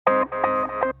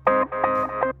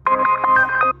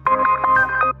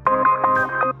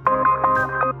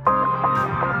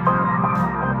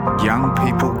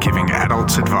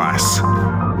Adults Advice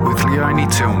with Leonie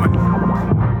Tillman.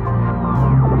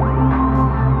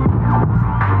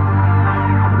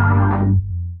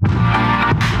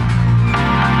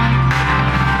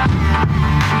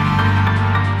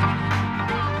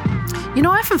 You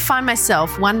know, I often find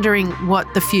myself wondering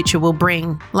what the future will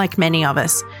bring, like many of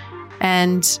us.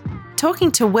 And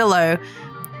talking to Willow,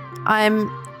 I'm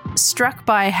struck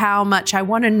by how much I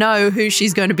want to know who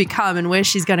she's going to become and where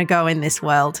she's going to go in this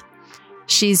world.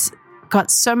 She's got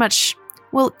so much,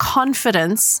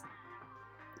 confidence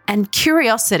and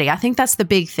curiosity. I think that's the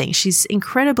big thing. She's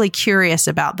incredibly curious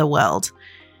about the world,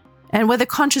 and whether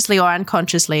consciously or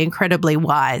unconsciously, incredibly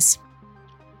wise.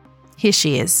 Here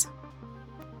she is.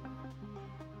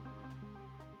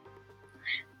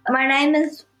 My name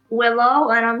is Willow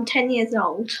and I'm 10 years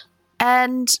old.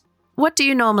 And what do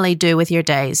you normally do with your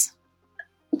days?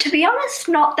 To be honest,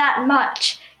 not that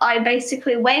much. I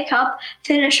basically wake up,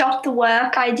 finish off the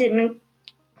work I didn't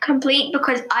complete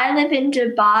because I live in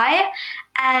Dubai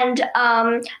and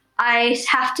I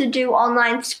have to do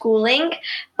online schooling,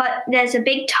 but there's a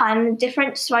big time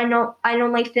difference, so I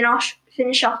normally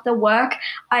finish off the work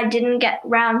I didn't get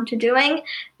round to doing.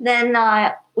 Then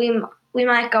we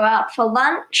might go out for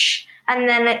lunch, and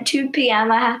then at 2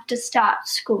 p.m. I have to start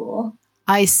school.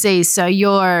 I see. So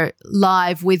you're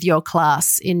live with your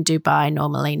class in Dubai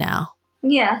normally now?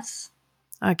 Yes.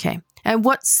 Okay. And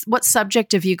what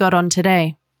subject have you got on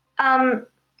today?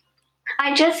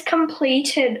 I just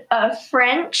completed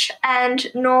French, and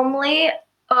normally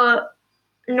I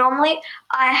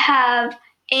have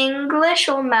English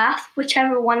or math,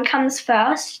 whichever one comes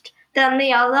first. Then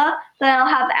the other, then I'll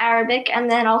have Arabic,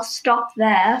 and then I'll stop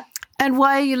there. And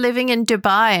why are you living in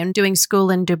Dubai and doing school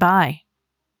in Dubai?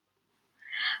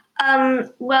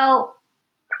 Well,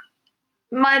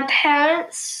 my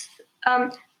parents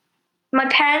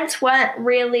weren't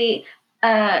really,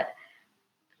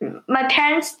 my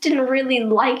parents didn't really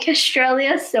like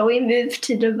Australia, so we moved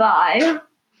to Dubai.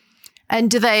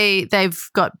 And they've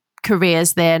got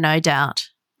careers there, no doubt?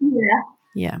 Yeah.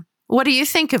 Yeah. What do you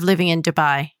think of living in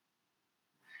Dubai?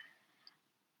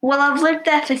 Well, I've lived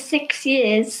there for 6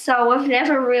 years, so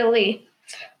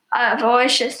I've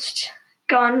always just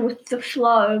gone with the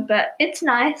flow, but it's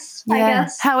nice, I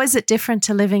guess. How is it different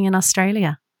to living in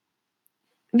Australia?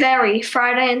 Very.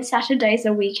 Friday and Saturdays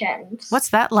are weekends. What's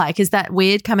that like? Is that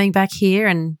weird coming back here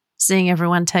and seeing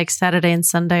everyone take Saturday and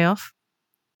Sunday off?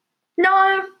 No,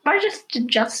 I just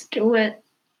adjust to it.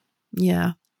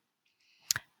 Yeah.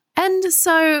 And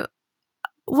so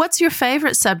what's your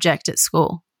favourite subject at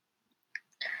school?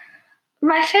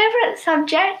 My favourite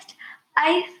subject,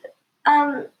 I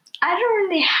don't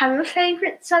really have a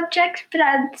favourite subject, but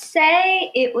I'd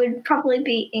say it would probably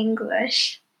be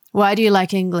English. Why do you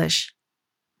like English?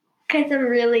 Because I'm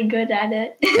really good at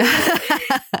it.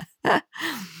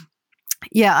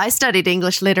 Yeah, I studied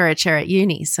English literature at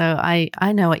uni, so I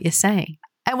know what you're saying.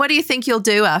 And what do you think you'll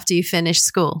do after you finish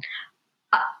school?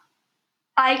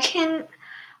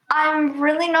 I'm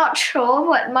really not sure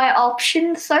what my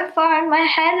options so far in my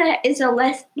head is. A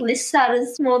list that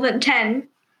is more than 10.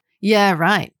 Yeah,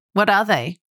 right. What are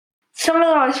they? Some of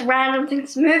the most random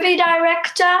things: movie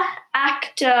director,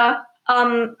 actor,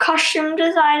 costume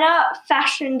designer,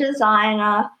 fashion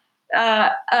designer,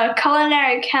 a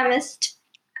culinary chemist,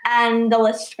 and the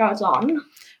list goes on.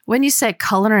 When you say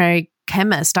culinary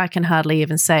chemist, I can hardly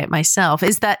even say it myself.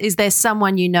 Is there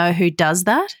someone you know who does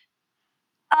that?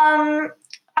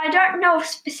 I don't know a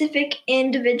specific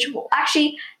individual.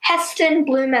 Actually, Heston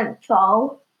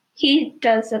Blumenthal, he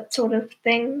does that sort of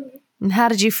thing. And how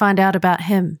did you find out about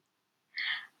him?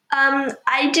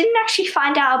 I didn't actually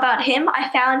find out about him. I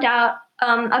found out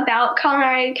about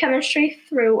culinary chemistry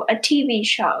through a TV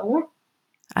show.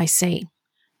 I see.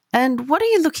 And what are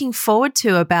you looking forward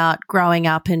to about growing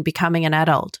up and becoming an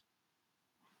adult?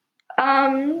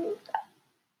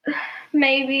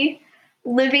 Maybe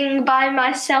living by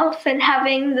myself and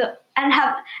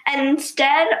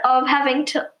instead of having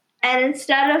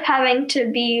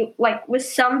to be like with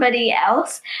somebody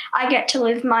else, I get to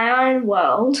live my own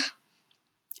world.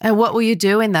 And what will you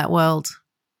do in that world?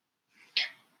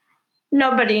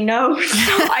 Nobody knows.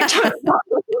 I don't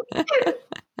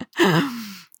know.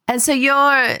 And so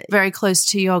you're very close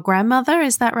to your grandmother,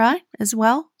 is that right, as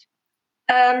well?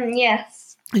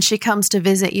 Yes. And she comes to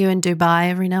visit you in Dubai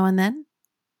every now and then?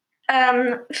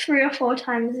 3 or 4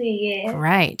 times a year.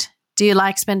 Great. Do you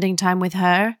like spending time with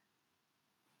her?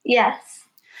 Yes.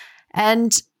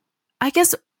 And I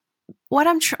guess what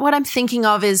I'm thinking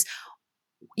of is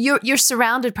you're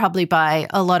surrounded probably by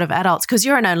a lot of adults because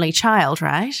you're an only child,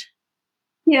 right?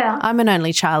 Yeah. I'm an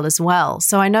only child as well.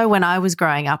 So I know when I was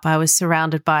growing up, I was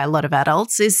surrounded by a lot of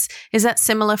adults. Is that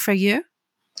similar for you?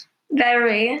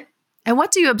 Very. And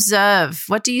what do you observe?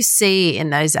 What do you see in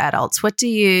those adults? What do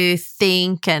you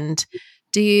think? And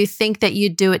do you think that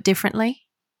you'd do it differently?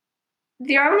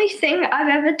 The only thing I've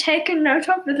ever taken note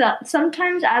of is that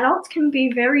sometimes adults can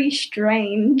be very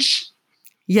strange.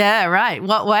 Yeah, right.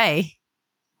 What way?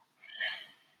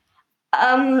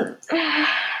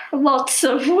 Lots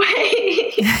of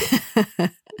ways.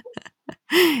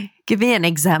 Give me an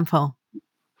example.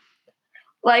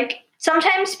 Like,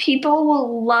 sometimes people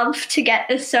will love to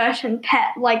get a certain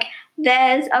pet. Like,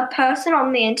 there's a person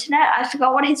on the internet, I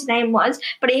forgot what his name was,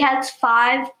 but he has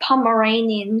 5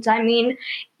 Pomeranians. I mean,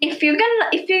 if you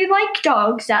like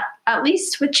dogs, at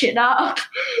least switch it up.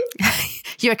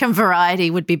 You reckon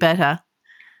variety would be better?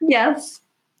 Yes.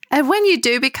 And when you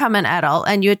do become an adult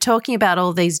and you're talking about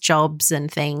all these jobs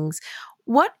and things,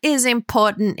 what is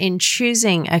important in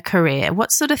choosing a career?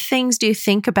 What sort of things do you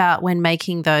think about when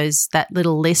making that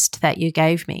little list that you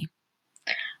gave me?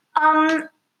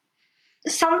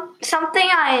 Something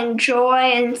I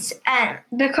enjoy and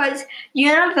because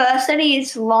university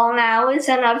is long hours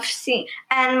and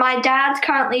my dad's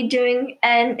currently doing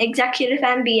an executive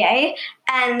MBA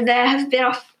and there's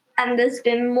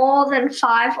been more than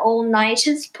 5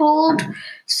 all-nighters pulled.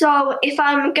 So if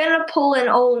I'm gonna pull an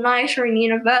all-nighter in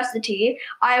university,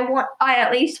 I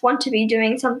at least want to be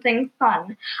doing something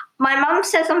fun. My mum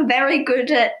says I'm very good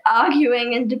at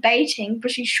arguing and debating, but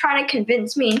she's trying to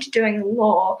convince me into doing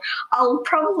law. I'll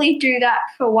probably do that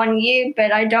for 1 year,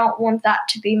 but I don't want that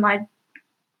to be my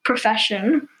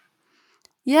profession.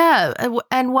 Yeah,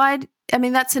 and why? I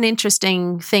mean, that's an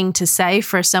interesting thing to say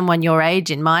for someone your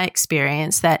age, in my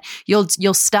experience, that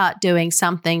you'll start doing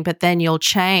something, but then you'll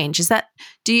change.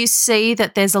 Do you see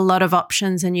that there's a lot of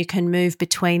options and you can move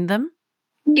between them?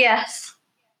 Yes.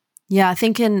 Yeah, I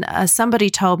think somebody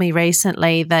told me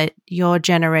recently that your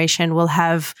generation will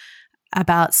have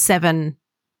about 7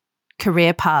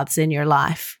 career paths in your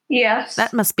life. Yes.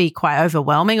 That must be quite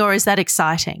overwhelming, or is that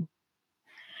exciting?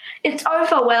 It's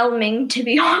overwhelming, to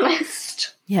be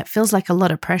honest. Yeah, it feels like a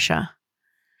lot of pressure.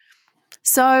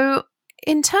 So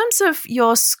in terms of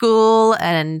your school,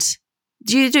 and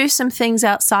do you do some things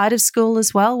outside of school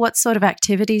as well? What sort of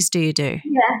activities do you do?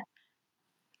 Yeah.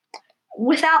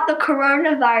 Without the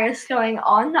coronavirus going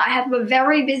on, I have a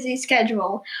very busy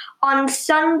schedule. On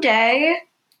Sunday,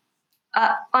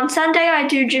 I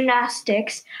do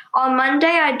gymnastics. On Monday,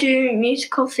 I do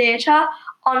musical theatre.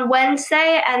 On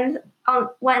Wednesday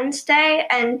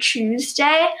and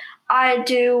Tuesday, I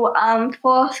do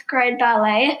 4th grade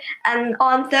ballet. And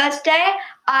on Thursday,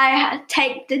 I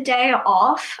take the day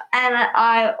off and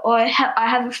I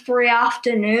have a free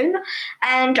afternoon.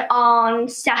 And on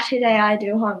Saturday, I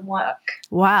do homework.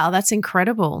 Wow, that's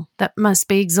incredible. That must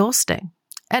be exhausting.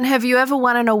 And have you ever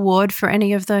won an award for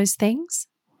any of those things?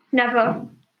 Never.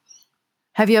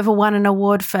 Have you ever won an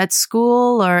award at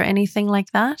school or anything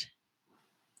like that?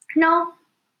 No.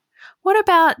 What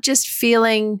about just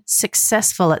feeling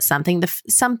successful at something,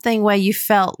 something where you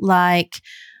felt like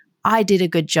I did a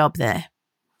good job there?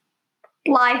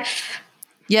 Life.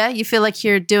 Yeah, you feel like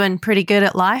you're doing pretty good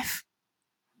at life?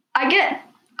 I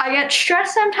get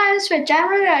stressed sometimes, but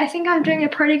generally I think I'm doing a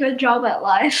pretty good job at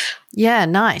life. Yeah,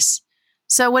 nice.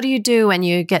 So what do you do when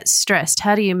you get stressed?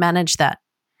 How do you manage that?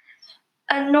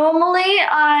 Normally,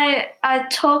 I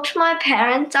talk to my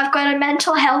parents. I've got a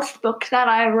mental health book that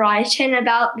I write in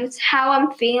about just how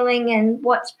I'm feeling and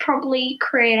what's probably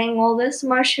creating all this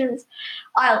emotions.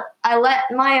 I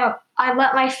let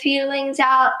my feelings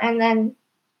out, and then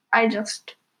I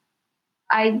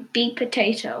be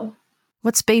potato.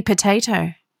 What's be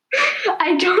potato?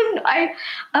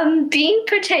 Being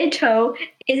potato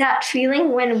is that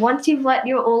feeling when once you've let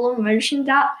your all emotions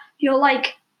out, you're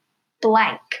like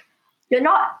blank.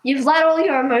 You've let all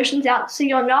your emotions out, so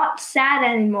you're not sad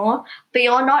anymore, but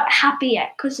you're not happy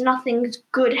yet because nothing's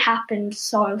good happened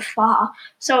so far.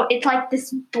 So it's like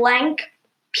this blank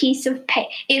piece of paper.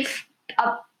 If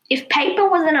paper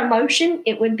was an emotion,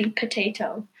 it would be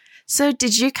potato. So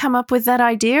did you come up with that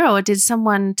idea, or did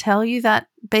someone tell you that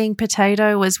being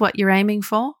potato was what you're aiming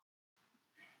for?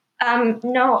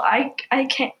 No, I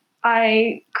can't.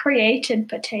 I created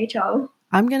potato.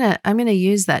 I'm gonna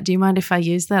use that. Do you mind if I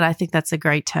use that? I think that's a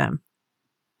great term.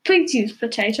 Please use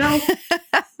potato.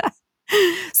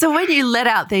 So when you let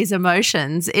out these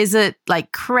emotions, is it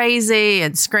like crazy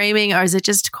and screaming, or is it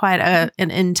just quite an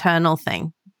internal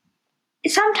thing?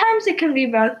 Sometimes it can be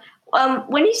both.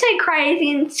 When you say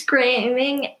crazy and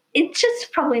screaming, it's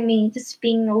just probably me just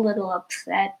being a little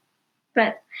upset.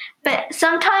 But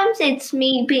sometimes it's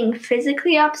me being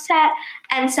physically upset,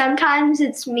 and sometimes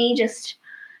it's me just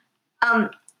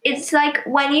it's like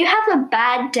when you have a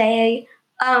bad day,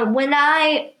 when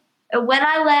I let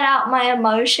out my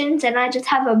emotions and I just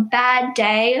have a bad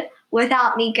day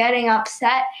without me getting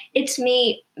upset, it's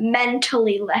me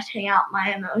mentally letting out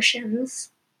my emotions.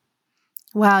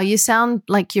 Wow, you sound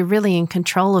like you're really in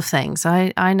control of things.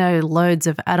 I know loads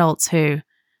of adults who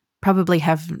probably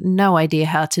have no idea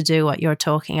how to do what you're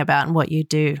talking about and what you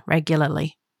do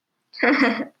regularly.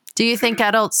 Do you think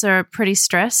adults are pretty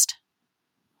stressed?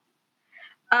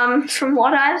 From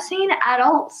what I've seen,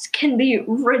 adults can be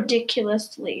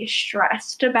ridiculously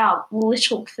stressed about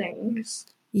little things.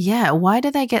 Yeah, why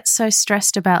do they get so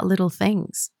stressed about little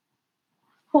things?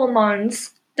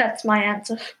 Hormones. That's my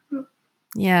answer.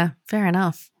 Yeah, fair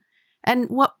enough. And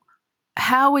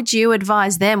how would you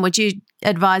advise them? Would you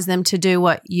advise them to do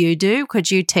what you do? Could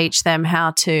you teach them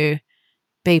how to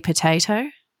be potato?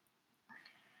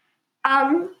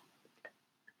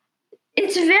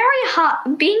 It's very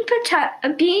hard. Being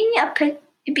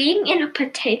in a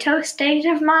potato state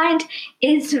of mind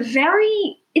is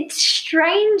it's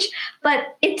strange,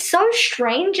 but it's so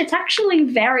strange. It's actually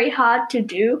very hard to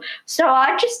do. So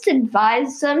I just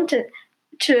advise them to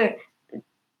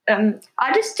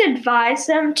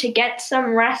get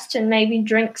some rest and maybe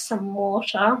drink some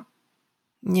water.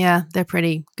 Yeah, they're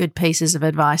pretty good pieces of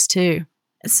advice too.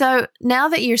 So now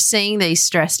that you're seeing these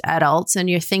stressed adults and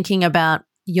you're thinking about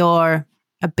your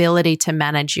ability to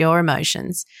manage your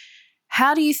emotions,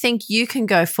 how do you think you can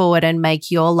go forward and make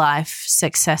your life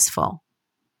successful?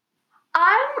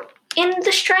 I'm in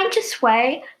the strangest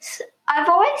way. I've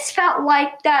always felt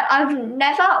like that I've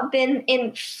never been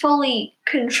in fully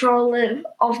control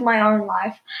of my own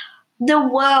life. The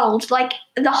world, like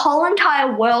the whole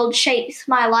entire world shapes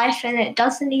my life and they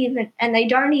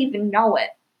don't even know it.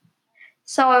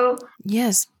 So,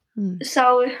 yes.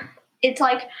 So it's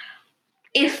like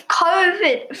if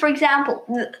COVID, for example,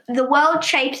 the world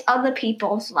shapes other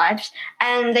people's lives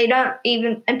and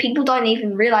people don't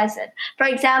even realize it. For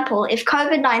example, if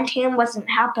COVID-19 wasn't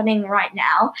happening right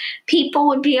now, people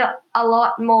would be a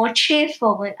lot more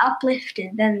cheerful and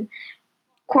uplifted than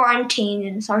quarantine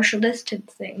and social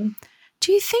distancing.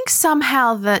 Do you think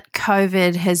somehow that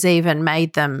COVID has even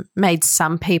made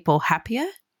some people happier?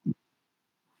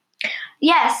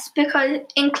 Yes, because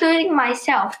including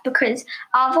myself, because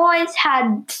I've always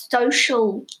had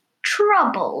social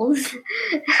troubles.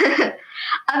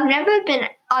 I've never been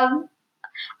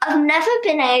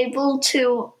able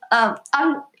to.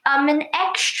 I'm an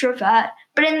extrovert,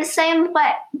 but in the same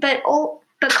way, but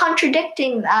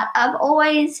contradicting that, I've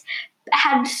always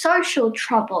had social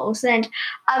troubles, and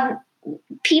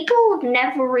people have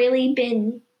never really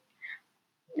been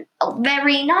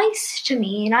very nice to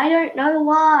me, and I don't know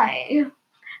why.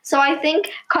 So I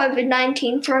think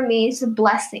COVID-19 for me is a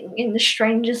blessing in the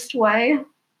strangest way.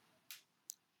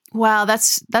 Wow,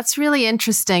 that's really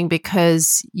interesting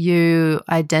because you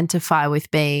identify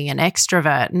with being an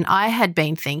extrovert, and I had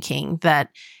been thinking that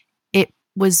it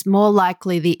was more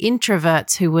likely the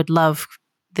introverts who would love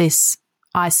this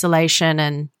isolation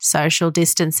and social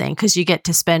distancing because you get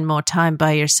to spend more time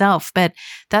by yourself. But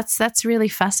that's really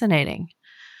fascinating.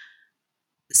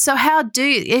 So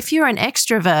if you're an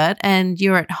extrovert and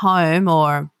you're at home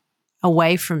or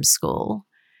away from school,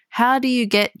 how do you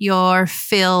get your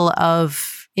fill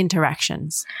of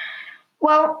interactions?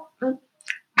 Well,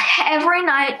 every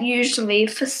night usually.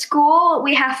 For school,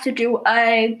 we have to do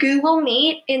a Google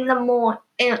Meet in the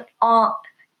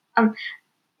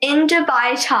in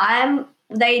Dubai time.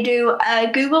 They do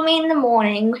a Google Meet in the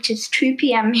morning, which is 2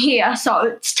 p.m. here, so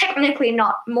it's technically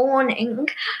not morning.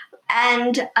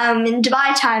 And in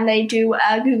Dubai time, they do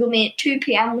a Google Meet at 2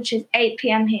 p.m., which is 8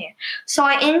 p.m. here. So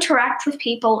I interact with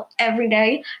people every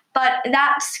day, but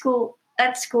that's school.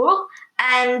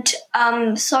 And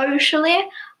socially,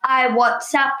 I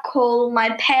WhatsApp call my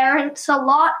parents a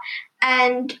lot,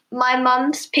 and my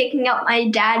mum's picking up my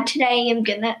dad today. I'm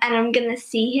gonna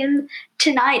see him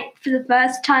tonight for the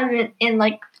first time in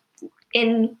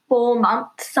 4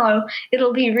 months. So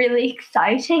it'll be really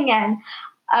exciting. And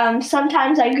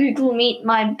sometimes I Google Meet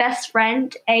my best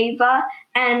friend Ava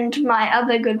and my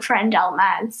other good friend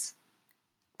Almaz.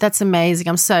 That's amazing.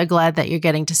 I'm so glad that you're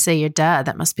getting to see your dad.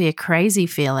 That must be a crazy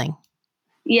feeling.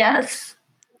 Yes.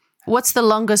 What's the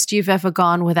longest you've ever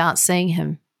gone without seeing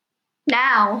him?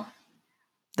 Now.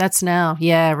 That's now.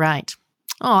 Yeah, right.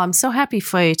 Oh, I'm so happy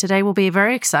for you. Today will be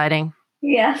very exciting.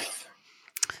 Yes.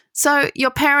 So your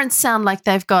parents sound like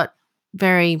they've got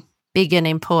very big and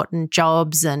important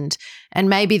jobs and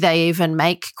maybe they even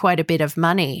make quite a bit of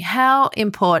money. How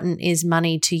important is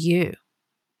money to you?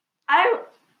 I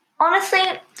honestly,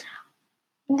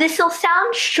 this will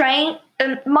sound strange.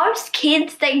 Most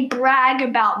kids, they brag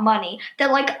about money.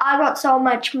 They're like, I got so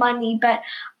much money, but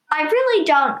I really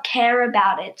don't care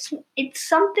about it. It's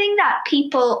something that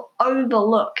people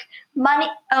overlook. Money,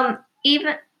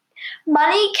 even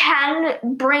money can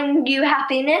bring you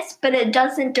happiness, but it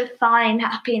doesn't define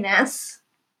happiness.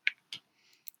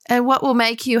 And what will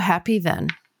make you happy then?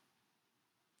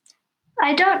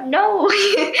 I don't know.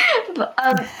 But,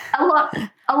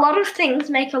 a lot of things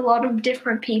make a lot of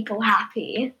different people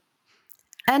happy.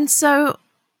 And so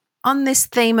on this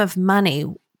theme of money,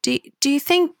 do you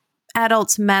think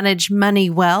adults manage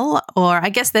money well? Or I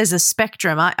guess there's a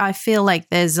spectrum. I feel like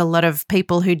there's a lot of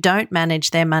people who don't manage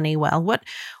their money well.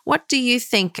 What do you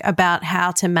think about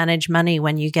how to manage money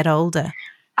when you get older?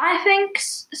 I think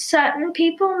certain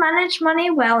people manage money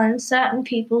well and certain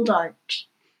people don't.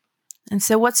 And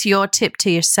so what's your tip to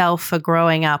yourself for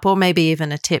growing up, or maybe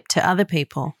even a tip to other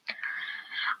people?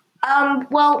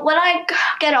 Well, when I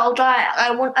get older,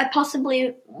 I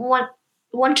possibly want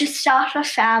to start a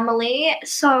family.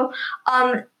 So,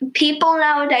 people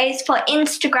nowadays for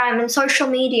Instagram and social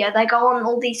media, they go on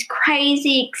all these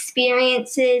crazy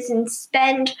experiences and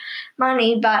spend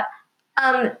money. But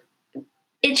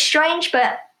it's strange.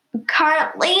 But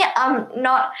currently,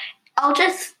 I'll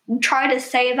just try to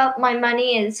save up my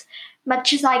money as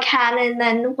much as I can, and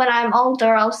then when I'm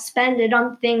older, I'll spend it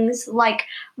on things like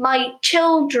my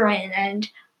children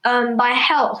and my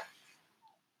health.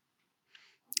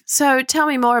 So tell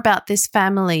me more about this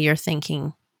family you're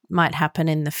thinking might happen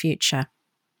in the future.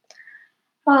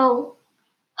 Well,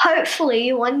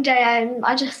 hopefully one day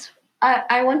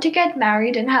I want to get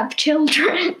married and have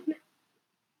children.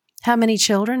 How many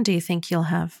children do you think you'll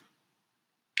have?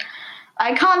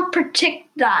 I can't predict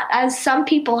that, as some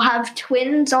people have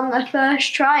twins on the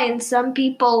first try and some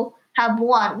people have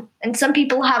one, and some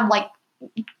people have like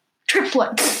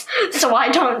triplets. So I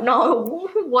don't know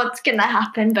what's going to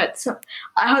happen, but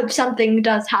I hope something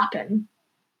does happen.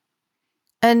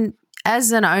 And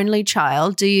as an only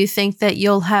child, do you think that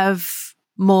you'll have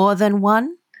more than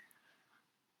one?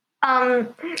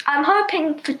 I'm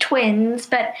hoping for twins,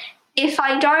 but if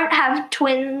I don't have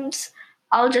twins,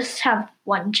 I'll just have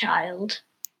one child.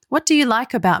 What do you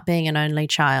like about being an only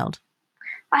child?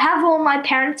 I have all my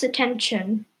parents'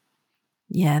 attention.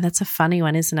 Yeah, that's a funny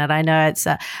one, isn't it? I know it's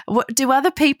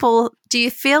do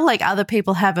you feel like other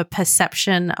people have a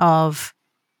perception of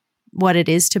what it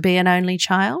is to be an only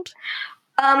child?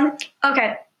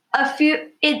 Okay.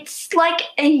 It's like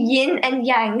a yin and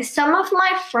yang. Some of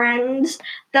my friends,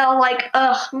 they're like,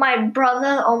 ugh, my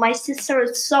brother or my sister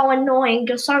is so annoying.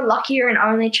 You're so lucky you're an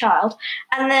only child.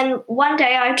 And then one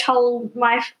day I told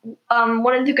my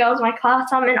one of the girls in my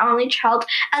class I'm an only child,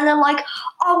 and they're like,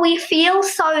 oh, we feel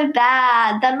so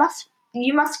bad.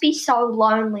 You must be so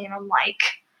lonely. And I'm like,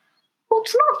 well,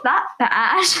 it's not that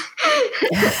bad.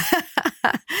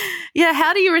 Yeah,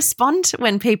 how do you respond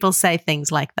when people say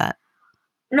things like that?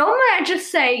 Normally I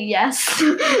just say yes.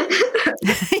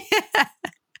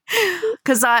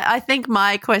 Because I think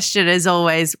my question is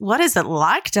always, what is it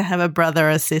like to have a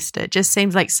brother or sister? It just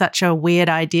seems like such a weird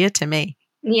idea to me.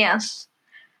 Yes.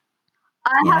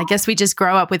 I guess we just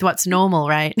grow up with what's normal,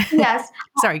 right? Yes.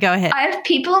 Sorry, go ahead. I have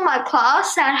people in my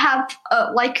class that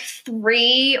have like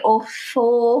 3 or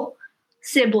 4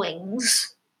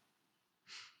 siblings.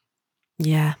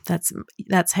 Yeah, that's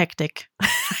hectic.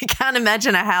 I can't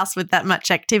imagine a house with that much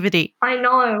activity. I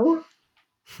know.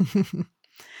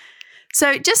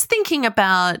 So just thinking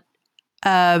about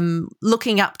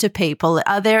looking up to people,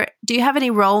 do you have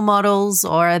any role models,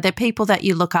 or are there people that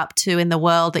you look up to in the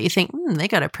world that you think, they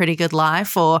got a pretty good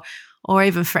life, or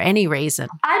even for any reason?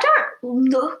 I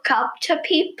don't look up to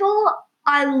people.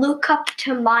 I look up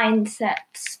to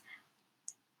mindsets.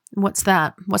 What's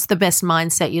that? What's the best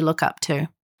mindset you look up to?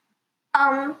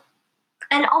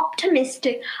 An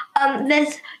optimistic.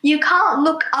 You can't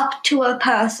look up to a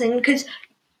person, because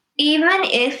even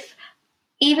if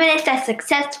they're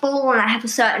successful and they have a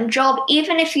certain job,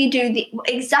 even if you do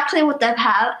exactly what they've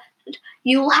had,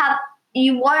 you won't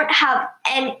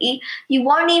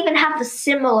even have the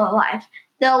similar life.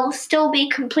 They'll still be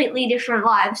completely different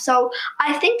lives. So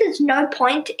I think there's no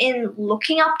point in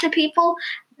looking up to people,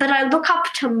 but I look up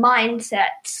to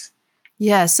mindsets.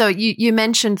 Yeah, so you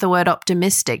mentioned the word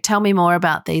optimistic. Tell me more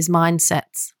about these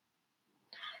mindsets.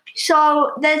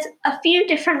 So there's a few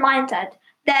different mindsets.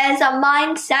 There's a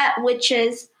mindset which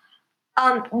is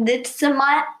my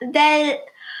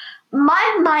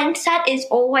mindset is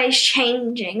always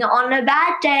changing. On a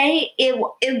bad day, it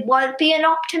won't be an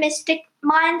optimistic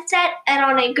mindset, and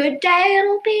on a good day,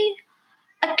 it'll be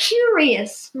a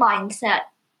curious mindset.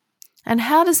 And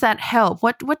how does that help?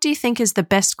 What do you think is the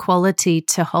best quality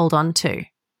to hold on to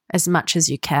as much as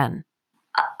you can?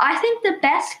 I think the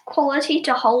best quality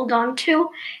to hold on to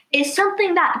is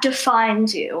something that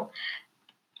defines you.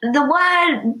 The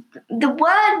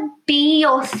word be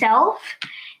yourself,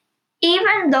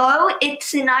 even though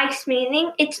it's a nice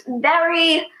meaning, it's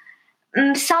very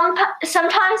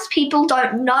sometimes people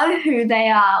don't know who they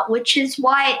are, which is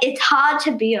why it's hard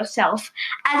to be yourself.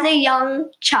 As a young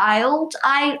child,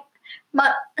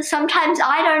 sometimes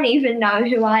I don't even know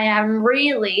who I am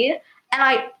really,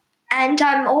 and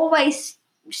I'm always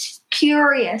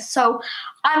curious. So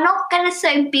I'm not going to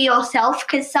say be yourself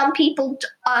because some people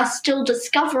are still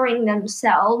discovering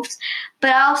themselves,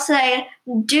 but I'll say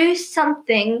do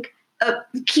something.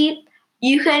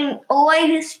 You can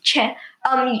always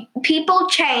people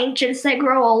change as they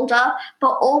grow older,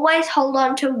 but always hold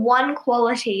on to one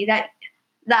quality that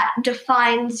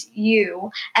defines you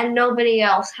and nobody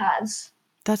else has.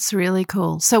 That's really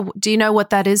cool. So do you know what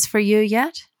that is for you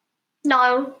yet?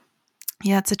 No.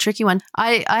 Yeah, it's a tricky one.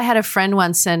 I had a friend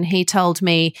once and he told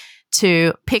me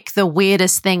to pick the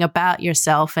weirdest thing about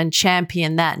yourself and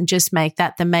champion that and just make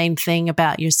that the main thing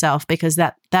about yourself because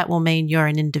that will mean you're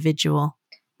an individual.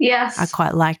 Yes. I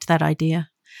quite liked that idea.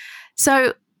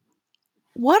 So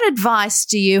what advice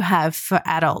do you have for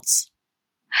adults?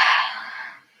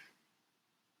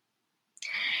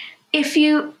 If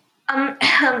you,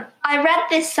 I read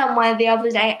this somewhere the other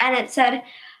day and it said,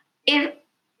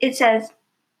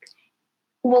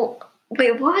 well,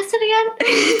 wait, what was it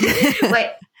again?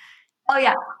 Wait. Oh,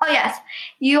 yeah. Oh, yes.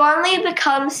 You only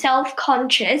become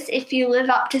self-conscious if you live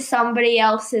up to somebody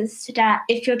else's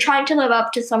if you're trying to live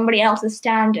up to somebody else's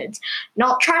standards.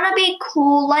 Not trying to be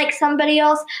cool like somebody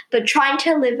else, but trying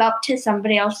to live up to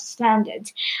somebody else's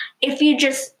standards. If you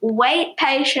just wait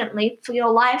patiently for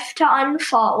your life to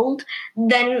unfold,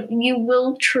 then you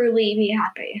will truly be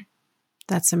happy.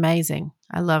 That's amazing.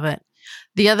 I love it.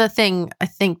 The other thing, I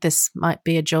think this might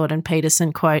be a Jordan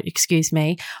Peterson quote, excuse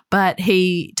me, but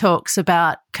he talks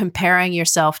about comparing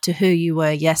yourself to who you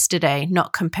were yesterday,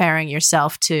 not comparing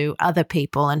yourself to other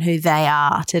people and who they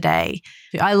are today.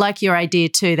 I like your idea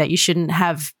too that you shouldn't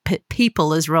have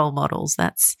people as role models.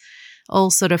 That's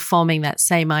all sort of forming that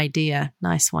same idea.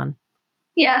 Nice one.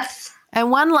 Yes.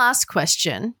 And one last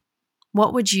question.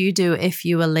 What would you do if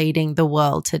you were leading the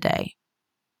world today?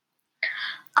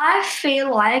 I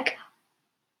feel like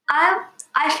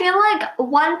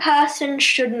one person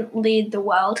shouldn't lead the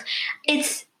world.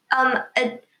 It's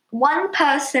one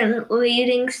person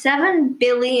leading 7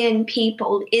 billion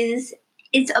people is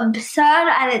absurd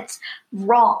and it's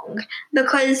wrong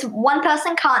because one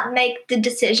person can't make the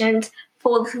decisions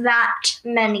for that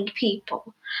many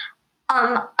people.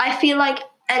 I feel like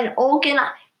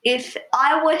if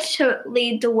I were to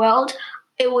lead the world,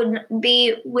 it would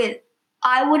be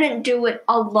I wouldn't do it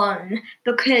alone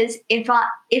because if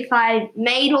I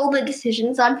made all the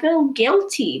decisions, I'd feel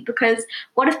guilty because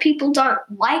what if people don't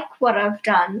like what I've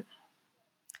done?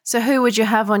 So who would you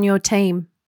have on your team?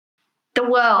 The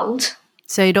world.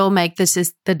 So you'd all make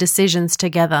the decisions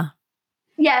together.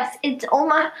 Yes, it's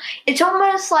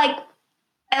almost like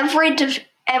every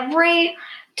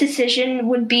decision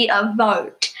would be a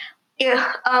vote.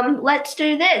 Let's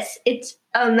do this.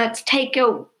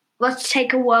 Let's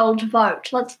take a world vote.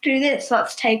 Let's do this.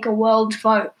 Let's take a world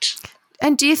vote.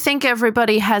 And do you think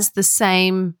everybody has the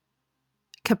same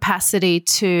capacity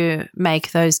to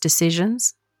make those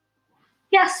decisions?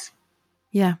 Yes.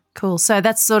 Yeah, cool. So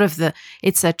that's sort of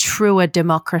it's a truer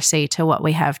democracy to what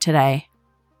we have today.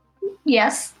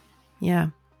 Yes. Yeah.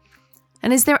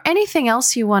 And is there anything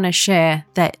else you want to share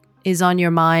that is on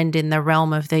your mind in the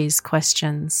realm of these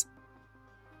questions?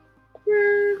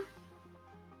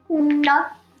 No.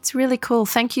 It's really cool.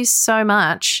 Thank you so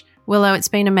much, Willow. It's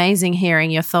been amazing hearing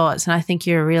your thoughts, and I think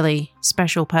you're a really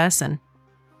special person.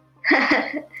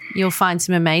 You'll find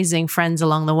some amazing friends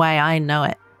along the way. I know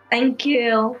it. Thank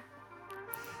you.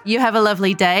 You have a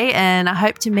lovely day, and I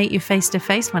hope to meet you face to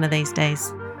face one of these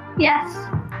days. Yes,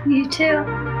 you too.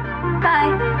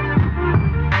 Bye.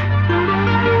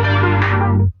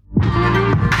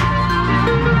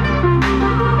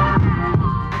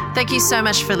 Thank you so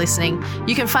much for listening.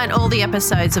 You can find all the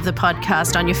episodes of the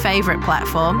podcast on your favourite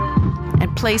platform.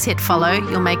 And please hit follow.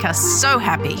 You'll make us so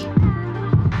happy.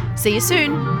 See you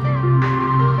soon.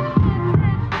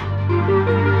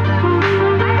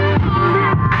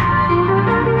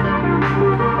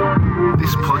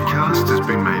 This podcast has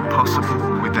been made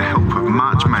possible with the help of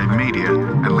March Made Media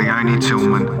and Leonie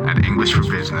Tillman at English for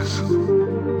Business.